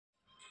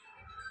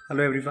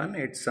Hello everyone,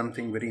 it's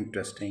something very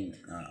interesting.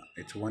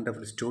 It's a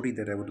wonderful story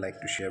that I would like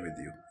to share with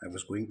you. I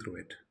was going through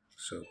it.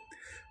 So,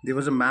 there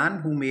was a man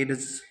who made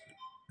his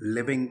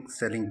living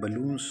selling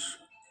balloons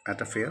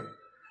at a fair.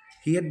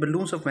 He had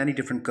balloons of many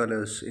different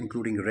colors,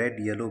 including red,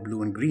 yellow,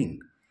 blue, and green.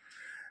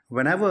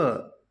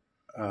 Whenever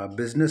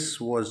business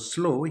was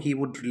slow, he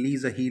would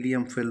release a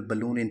helium filled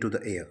balloon into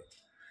the air.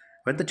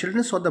 When the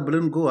children saw the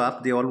balloon go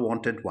up, they all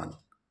wanted one.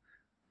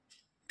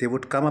 They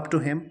would come up to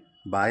him,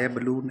 buy a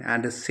balloon,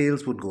 and his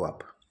sales would go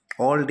up.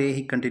 All day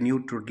he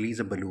continued to release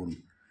a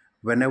balloon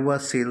whenever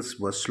sales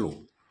were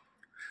slow.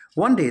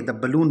 One day the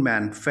balloon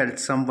man felt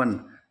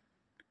someone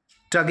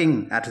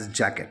tugging at his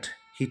jacket.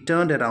 He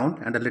turned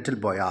around and a little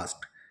boy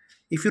asked,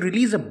 "If you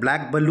release a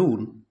black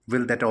balloon,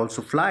 will that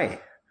also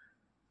fly?"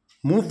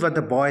 Moved by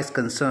the boy's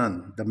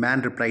concern, the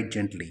man replied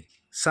gently,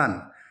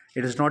 "Son,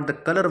 it is not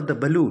the color of the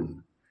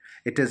balloon.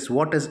 It is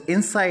what is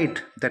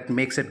inside that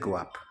makes it go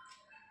up."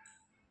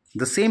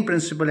 The same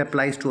principle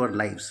applies to our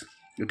lives.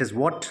 It is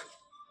what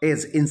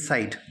is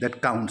inside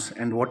that counts,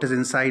 and what is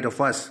inside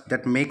of us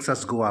that makes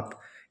us go up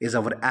is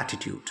our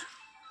attitude.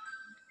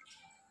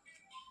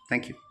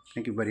 Thank you.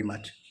 Thank you very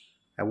much.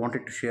 I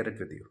wanted to share it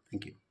with you.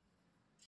 Thank you.